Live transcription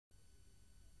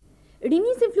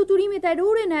Rinisin fluturimet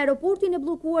ajrore në aeroportin e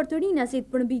bllokuar të Rinasit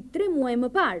për mbi 3 muaj më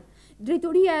parë.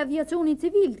 Drejtoria e Aviacionit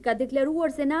Civil ka deklaruar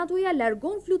se Natoja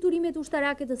largon fluturimet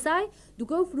ushtarake të saj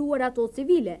duke ofruar ato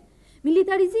civile.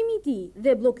 Militarizimi i tij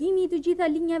dhe bllokimi i të gjitha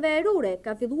linjave ajrore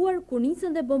ka filluar kur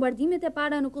nisën dhe bombardimet e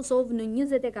para në Kosovë në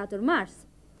 24 mars.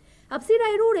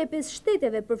 Hapësira ajrore e 5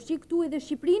 shteteve përfshi këtu edhe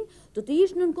Shqipërinë do të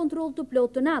ishte nën kontroll të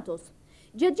plotë të NATO-s.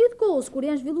 Gjatë gjithë kohës kur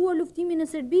janë zhvilluar luftimi në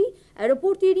Serbi,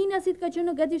 aeroporti i Rinasit ka qenë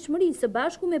në gatishmëri së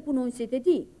bashku me punonësit e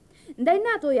tij. Ndaj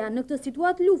Natoja në këtë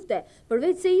situatë lufte,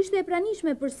 përveç se ishte e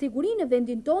pranishme për sigurinë në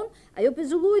vendin ton, ajo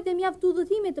pezulloi dhe mjaft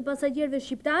udhëtime të pasagjerëve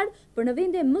shqiptar për në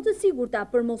vende më të sigurta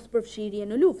për mos përfshirje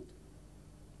në luftë.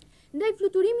 Ndaj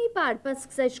fluturimi i parë pas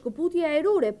kësaj shkëputje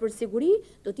ajrore për siguri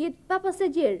do të jetë pa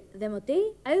pasagjerë dhe më tej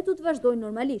ajo do të vazhdojë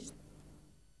normalisht.